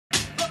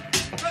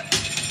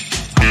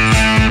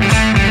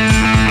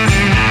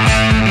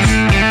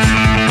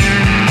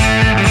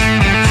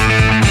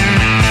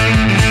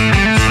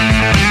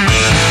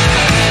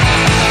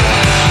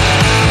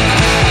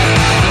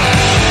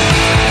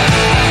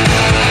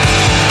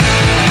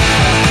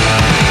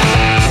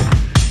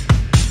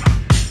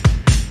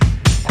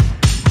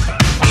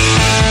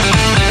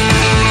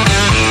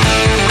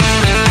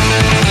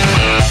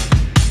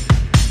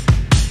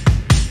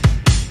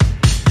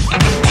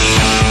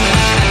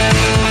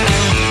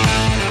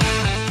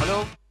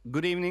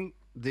Good evening.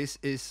 This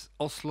is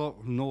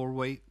Oslo,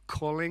 Norway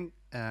calling.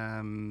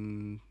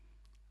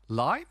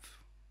 Live,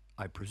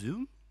 I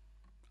presume,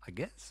 I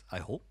guess, I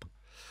hope.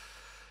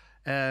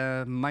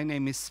 My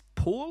name is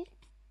Palle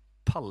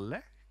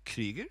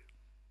Krüger,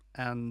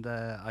 and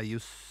I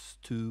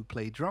used to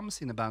play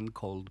drums in a band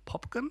called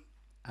PopGun,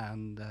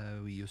 and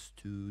we used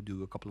to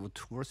do a couple of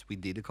tours. We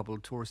did a couple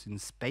of tours in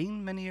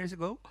Spain many years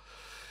ago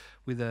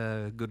with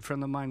a good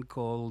friend of mine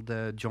called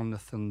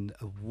Jonathan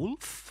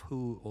Wolf,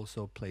 who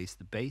also plays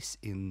the bass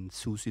in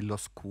Susi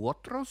Los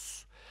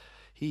Cuatros.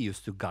 He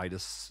used to guide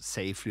us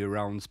safely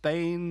around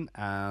Spain,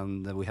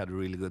 and we had a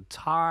really good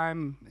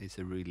time. He's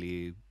a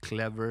really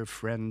clever,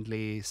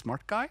 friendly,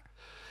 smart guy.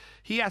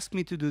 He asked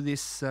me to do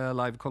this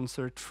live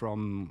concert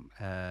from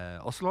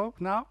Oslo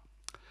now.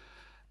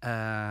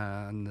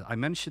 And I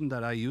mentioned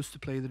that I used to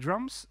play the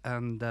drums,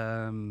 and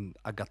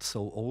I got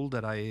so old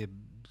that I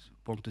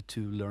wanted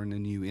to learn a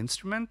new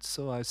instrument,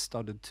 so I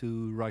started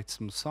to write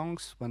some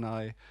songs when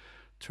I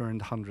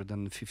turned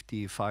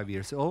 155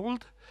 years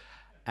old.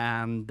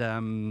 And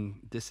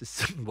this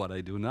is what I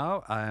do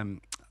now.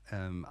 I'm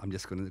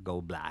just going to go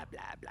blah,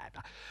 blah, blah,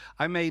 blah.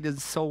 I made a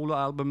solo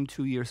album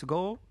 2 years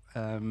ago.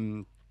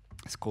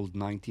 It's called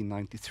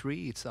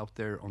 1993. It's out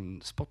there on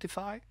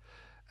Spotify.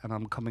 And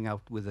I'm coming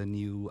out with a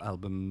new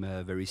album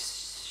very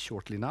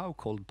shortly now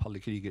called Palle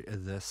Krüger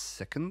the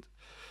Second.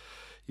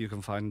 You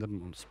can find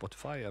them on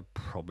Spotify. I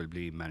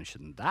probably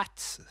mentioned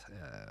that.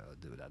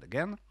 Do that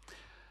again.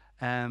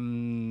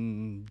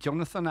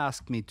 Jonathan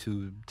asked me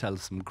to tell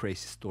some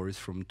crazy stories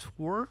from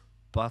tour,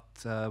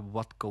 but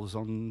what goes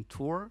on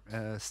tour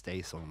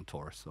stays on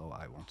tour, so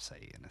I won't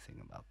say anything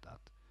about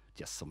that.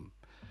 Just some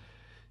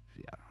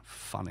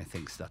funny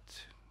things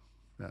that,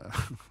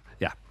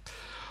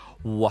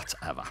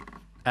 whatever.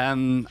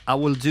 I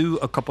will do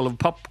a couple of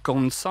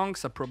PopGun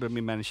songs. I probably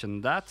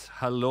mentioned that.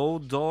 Hello,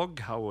 dog.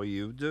 How are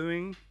you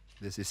doing?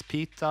 This is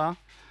Pita.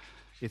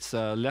 It's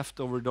a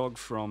leftover dog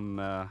from...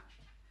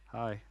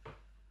 hi.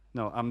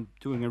 No, I'm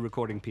doing a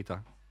recording,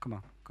 Pita. Come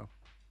on, go.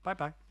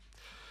 Bye-bye.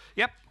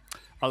 Yep.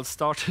 I'll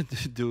start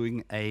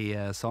doing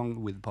a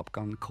song with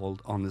PopGun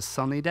called On a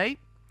Sunny Day.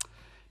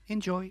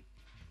 Enjoy.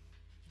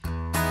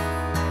 On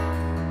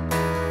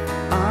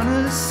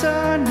a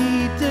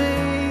sunny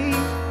day,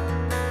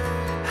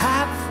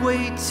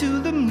 halfway to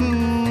the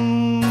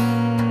moon,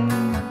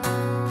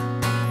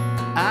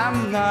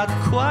 I'm not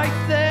quite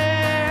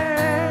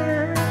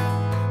there,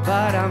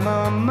 but I'm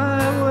on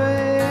my way.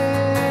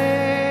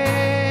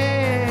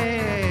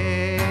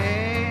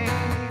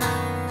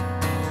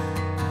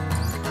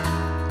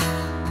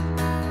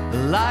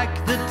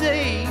 Like the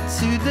day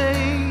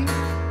today,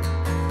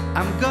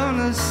 I'm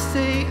gonna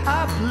stay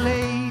up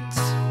late.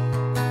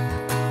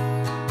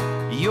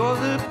 You're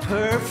the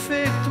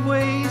perfect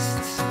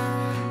waste,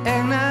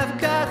 and I've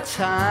got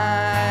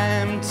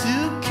time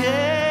to kill.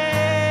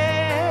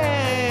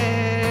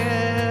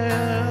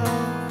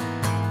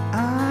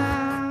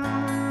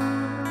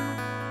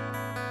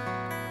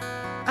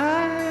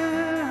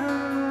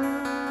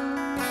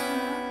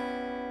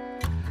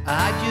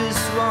 I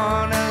just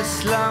wanna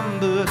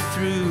slumber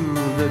through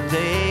the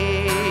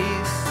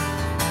days,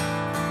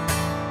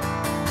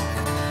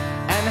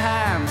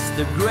 enhance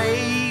the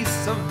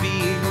grace of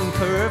being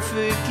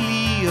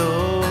perfectly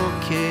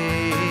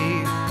okay.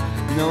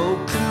 No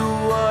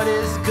clue what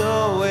is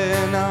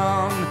going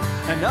on,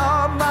 and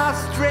all my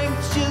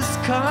strength's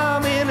just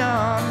coming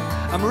on.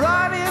 I'm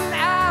running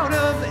out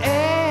of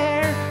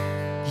air,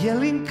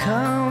 yelling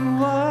come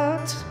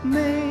what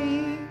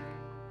may.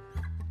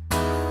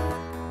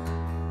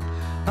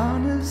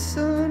 On a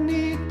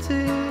sunny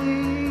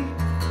day,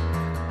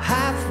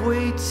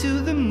 halfway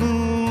to the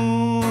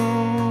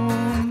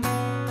moon,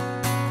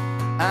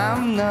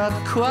 I'm not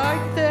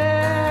quite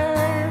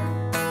there,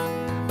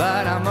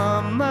 but I'm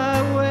on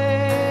my way.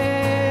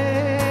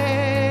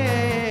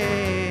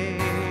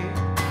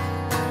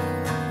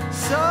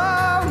 So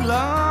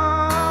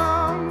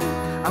long,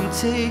 I'm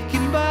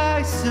taken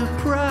by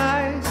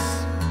surprise.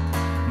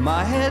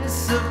 My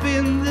head's up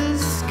in the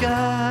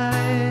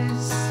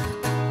skies,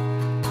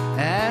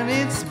 and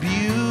it's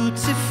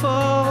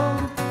beautiful.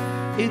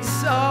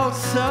 It's all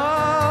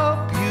so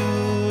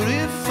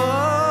beautiful.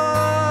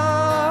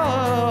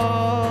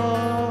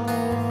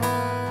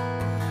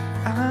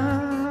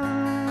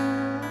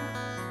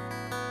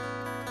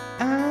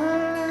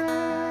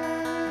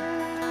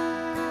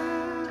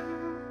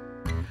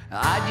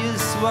 I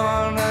just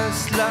wanna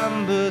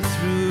slumber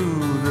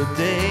through the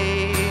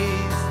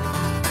days,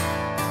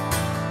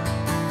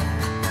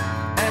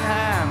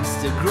 enhance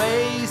the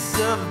grace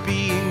of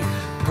being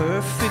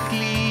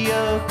perfectly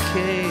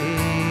okay.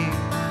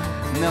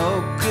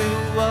 No clue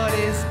what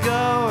is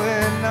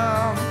going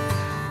on,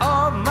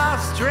 all my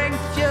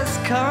strength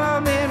just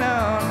coming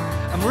on.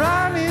 I'm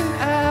running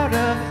out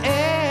of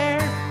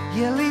air,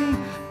 yelling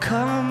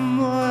come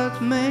what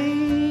may.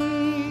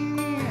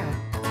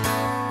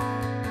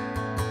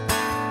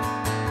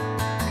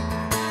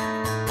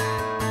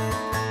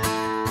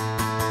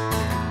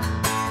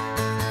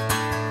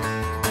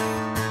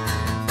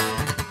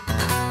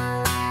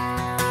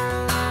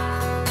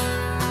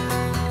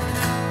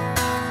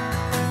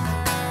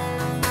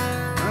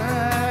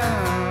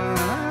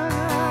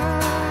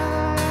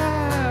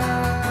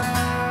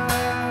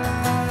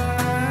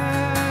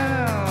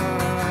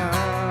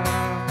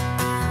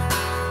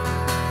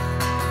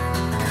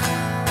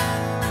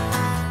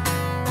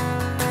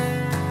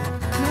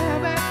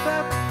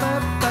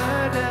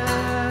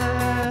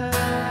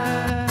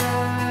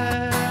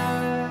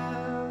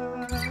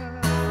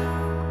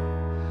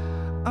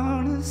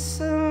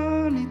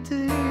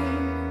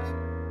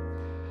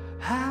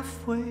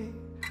 halfway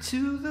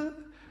to the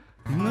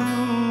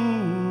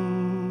moon.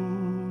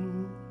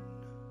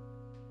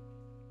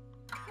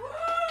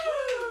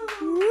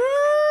 Woo!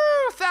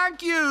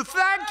 Thank you,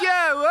 thank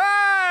you.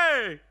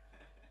 Hey!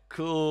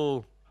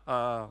 Cool.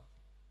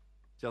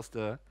 Just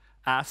a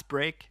ass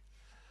break.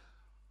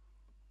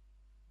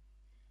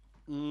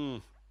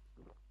 Okay,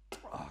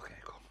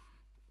 cool.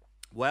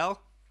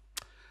 Well,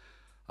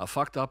 I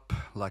fucked up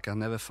like I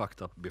never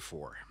fucked up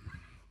before.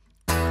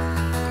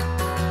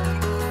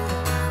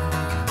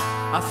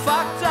 I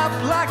fucked up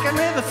like I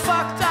never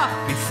fucked up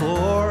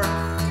before.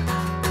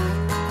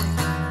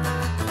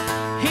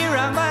 Here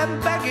I am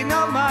begging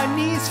on my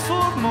knees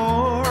for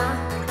more.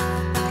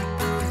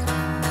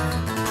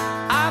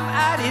 I'm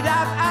at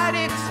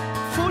it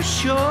for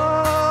sure.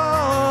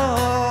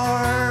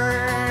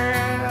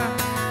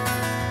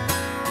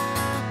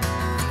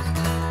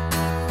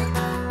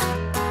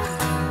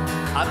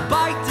 I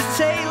bite the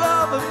tail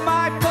of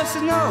my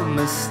personal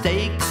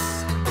mistakes.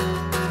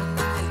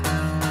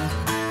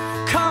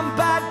 Come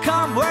bad,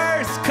 come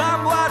worse,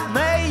 come what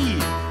may.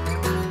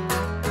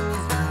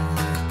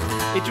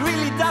 It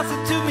really does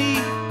it to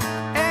me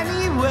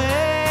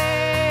anyway.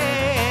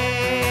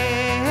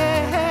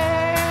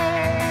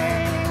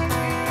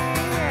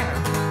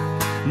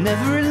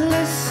 Never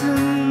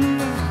listen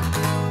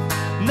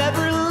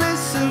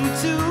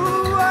to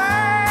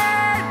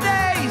what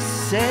they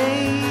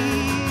say.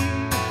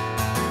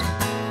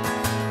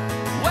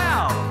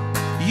 Well,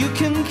 you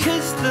can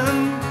kiss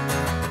them,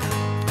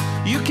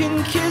 you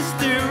can kiss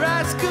their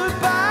ass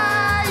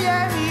goodbye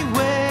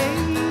anyway.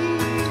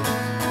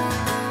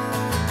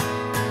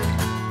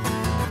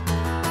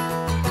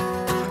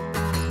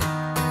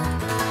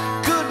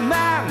 Good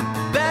man,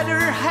 better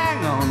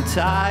hang on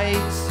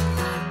tight.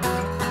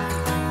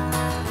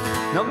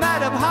 No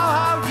matter how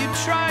hard you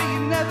try, you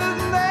never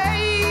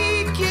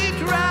make it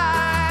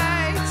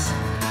right.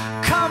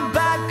 Come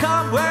bad,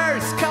 come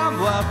worse, come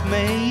what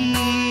may.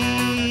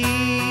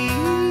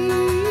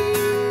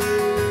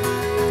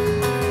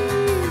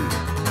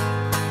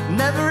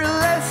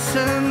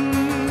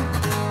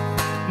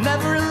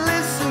 Never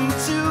listen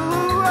to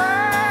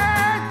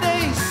what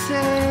they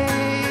say.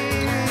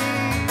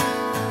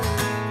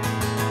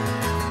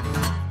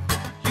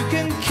 You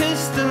can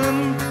kiss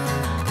them,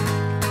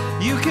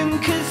 you can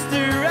kiss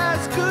their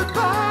ass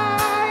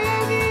goodbye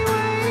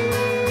anyway.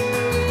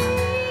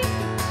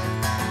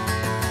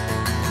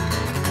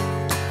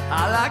 I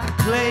like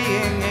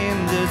playing in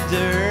the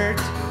dirt.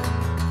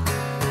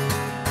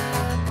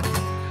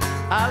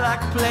 I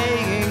like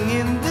playing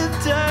in the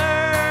dirt.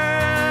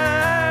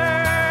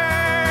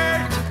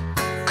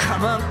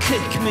 Come on,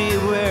 kick me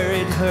where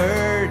it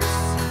hurts.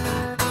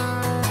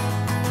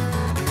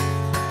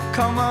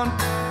 Come on,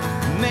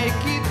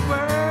 make it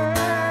work.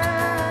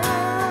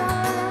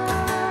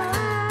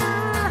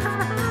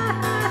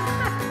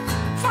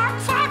 Fuck,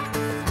 fuck.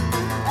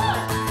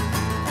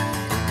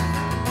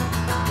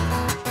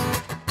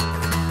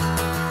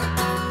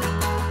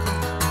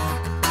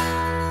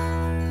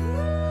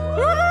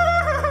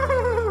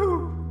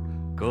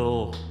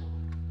 Cool.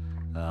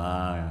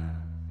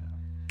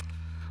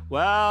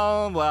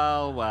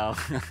 Well.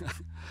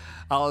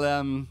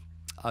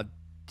 I'll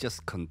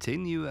just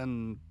continue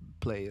and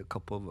play a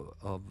couple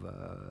of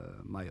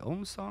my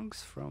own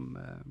songs from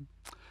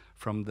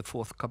the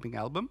forthcoming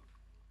album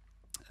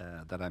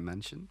that I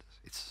mentioned.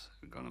 It's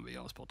gonna be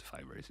on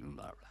Spotify very soon.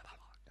 Blah, blah, blah,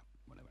 blah.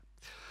 Whatever.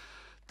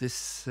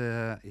 This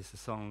is a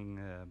song,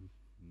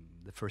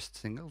 the first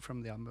single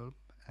from the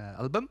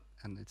album,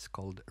 and it's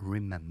called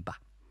Remember.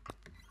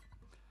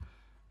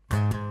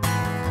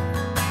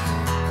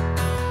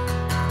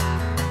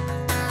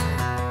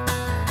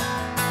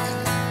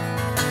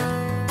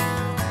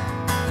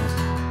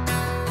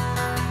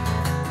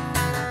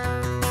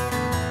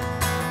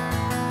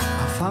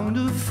 Found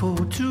a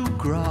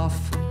photograph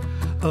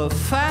of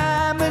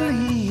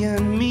family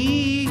and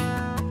me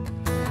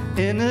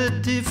in a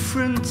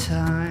different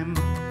time,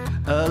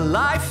 a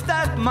life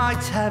that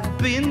might have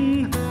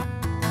been.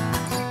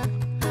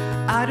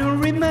 I don't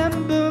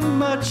remember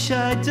much,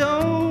 I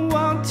don't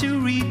want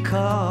to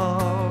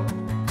recall.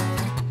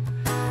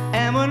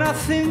 And when I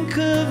think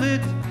of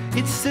it,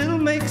 it still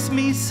makes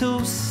me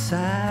so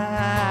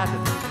sad.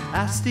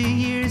 As the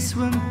years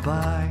went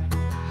by,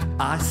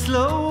 I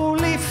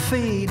slowly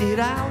faded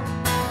out.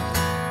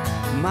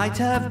 Might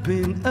have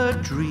been a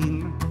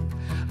dream,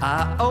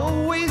 I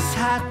always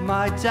had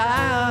my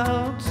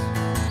doubts.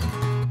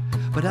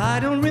 But I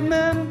don't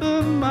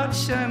remember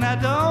much and I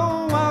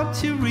don't want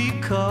to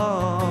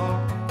recall.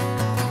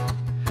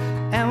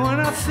 And when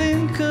I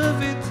think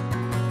of it,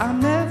 I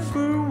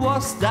never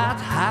was that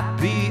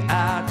happy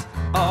at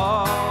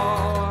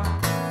all.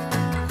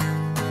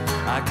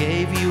 I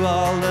gave you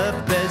all the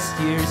best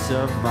years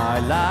of my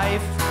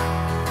life.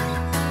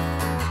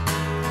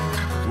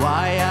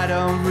 Why I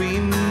don't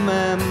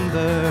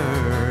remember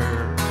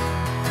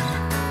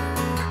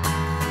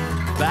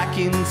back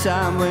in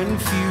time when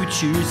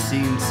future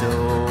seemed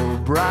so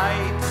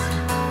bright.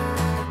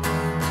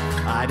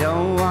 I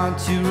don't want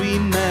to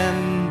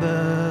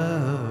remember.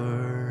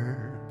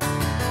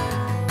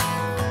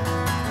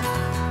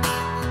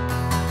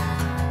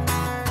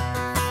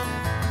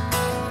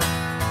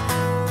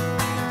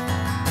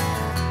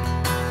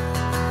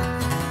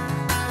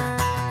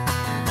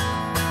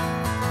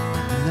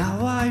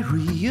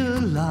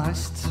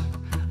 realized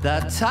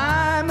that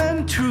time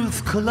and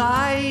truth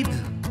collide.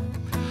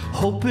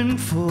 Hoping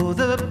for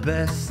the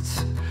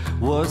best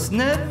was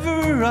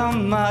never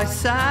on my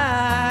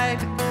side.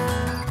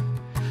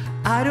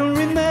 I don't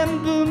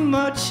remember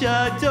much,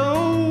 I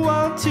don't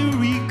want to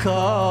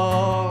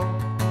recall.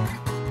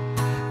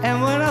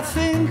 And when I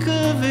think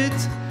of it,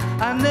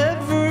 I've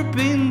never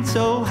been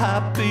so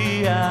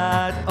happy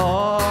at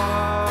all.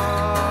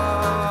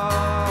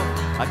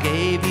 I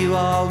gave you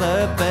all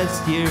the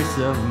best years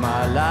of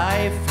my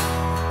life.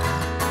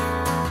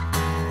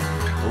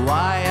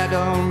 Why I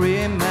don't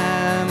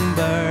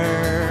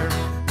remember.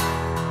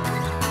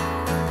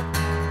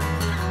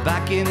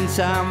 Back in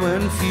time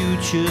when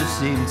future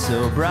seemed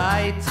so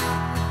bright.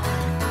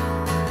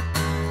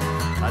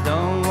 I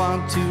don't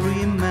want to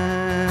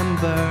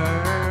remember.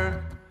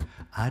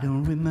 I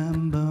don't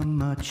remember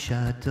much,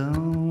 I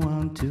don't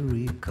want to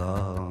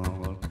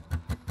recall.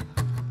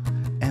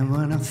 And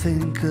when I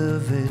think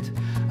of it,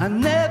 I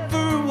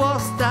never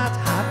was that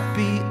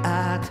happy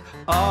at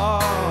all.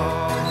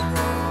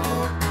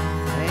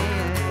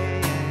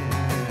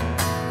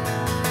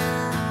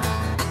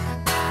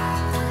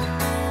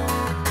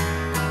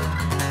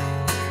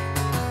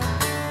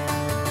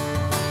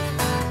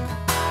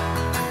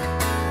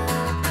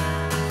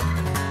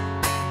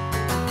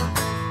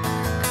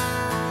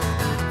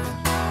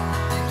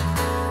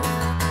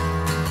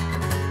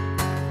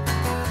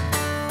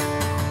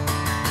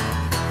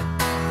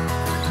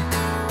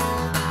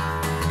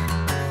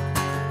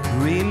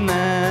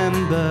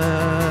 Remember,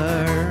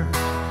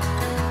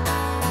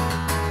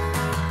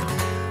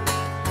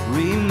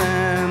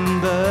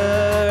 remember,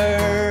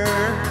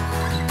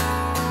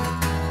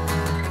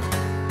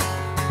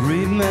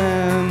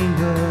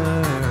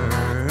 remember.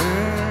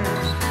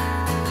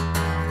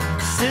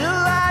 Still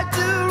I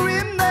do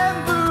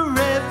remember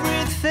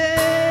everything,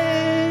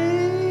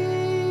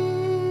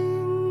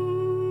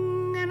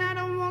 and I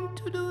don't want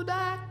to do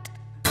that.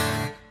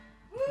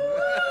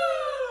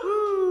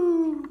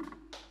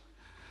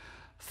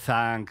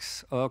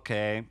 Thanks.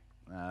 Okay,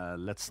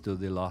 let's do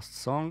the last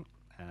song.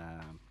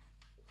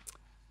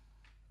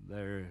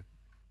 They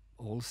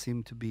all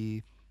seem to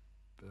be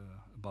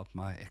about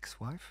my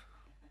ex-wife.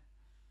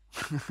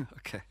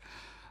 Okay,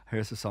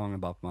 here's a song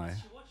about my...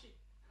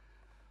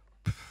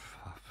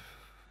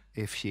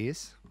 If she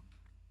is.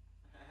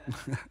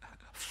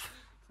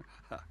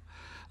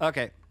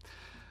 Okay.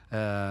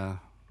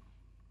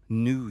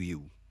 Knew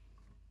you?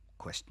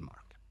 Question mark.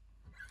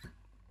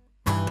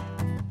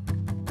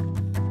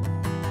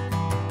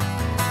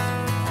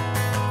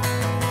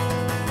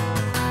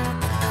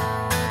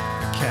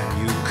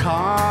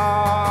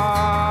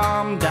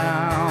 Calm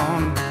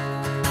down.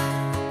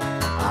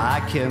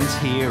 I can't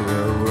hear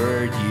a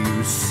word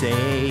you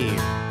say.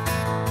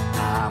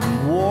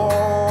 I'm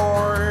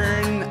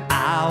worn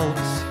out,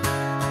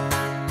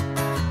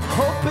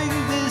 hoping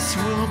this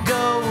will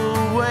go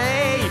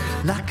away,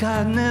 like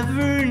I've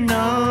never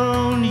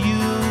known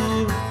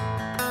you,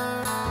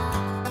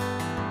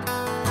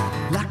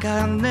 like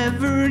I've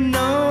never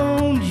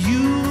known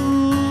you.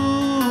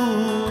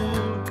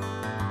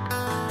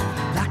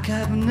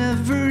 I've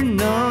never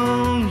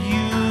known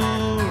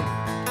you,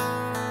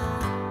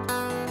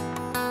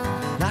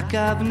 like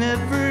I've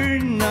never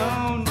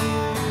known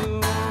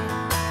you.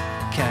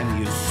 Can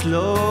you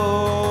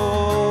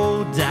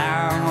slow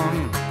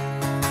down?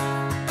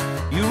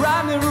 You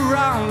run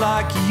around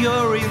like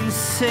you're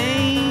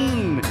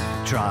insane.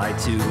 Try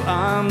to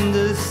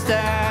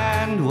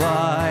understand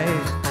why.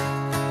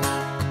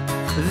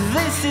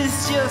 This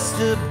is just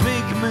a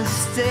big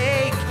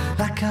mistake,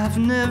 like I've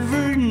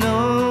never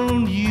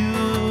known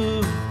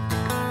you,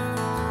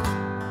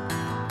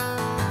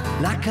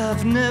 like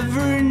I've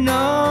never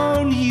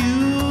known you,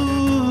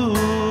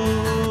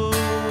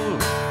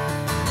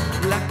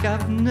 like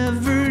I've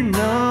never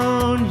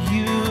known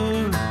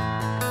you,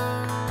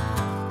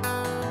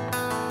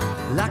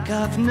 like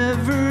I've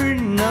never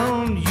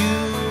known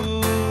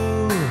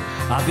you.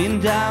 I've been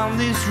down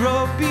this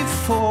road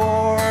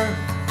before.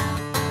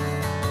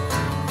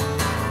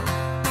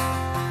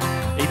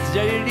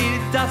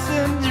 It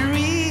doesn't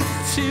lead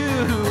to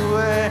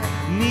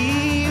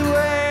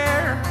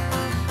anywhere.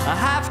 I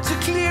have to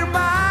clear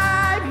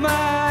my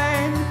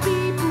mind,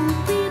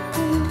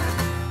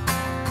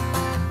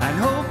 and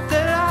hope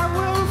that I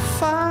will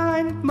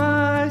find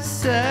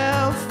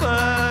myself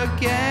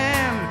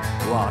again.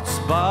 What's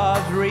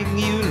bothering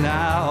you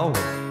now?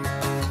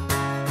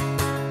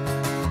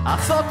 I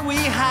thought we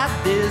had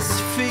this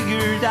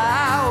figured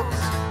out.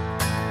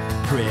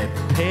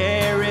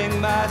 Preparing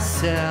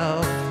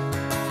myself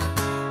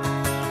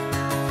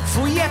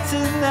for yet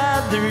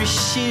another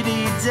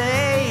shitty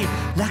day,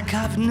 like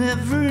I've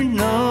never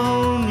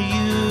known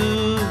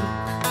you,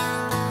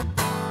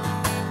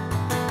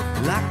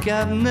 like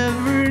I've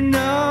never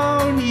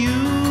known you,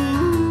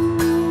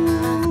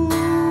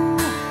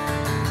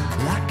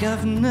 like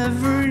I've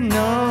never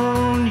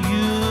known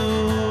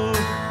you,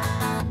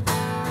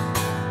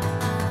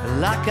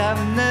 like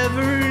I've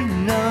never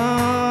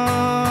known.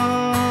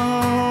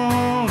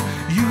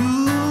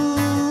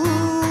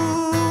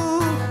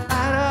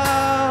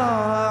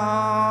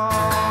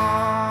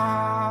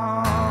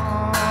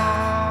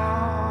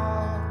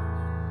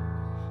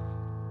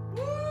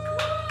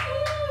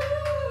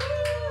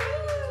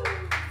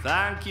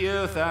 Thank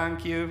you,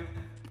 thank you.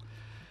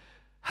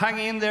 Hang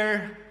in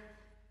there,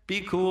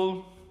 be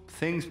cool,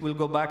 things will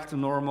go back to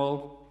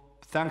normal.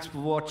 Thanks for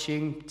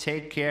watching,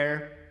 take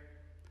care.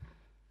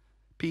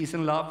 Peace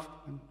and love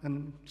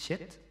and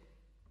shit.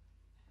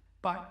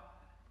 Bye.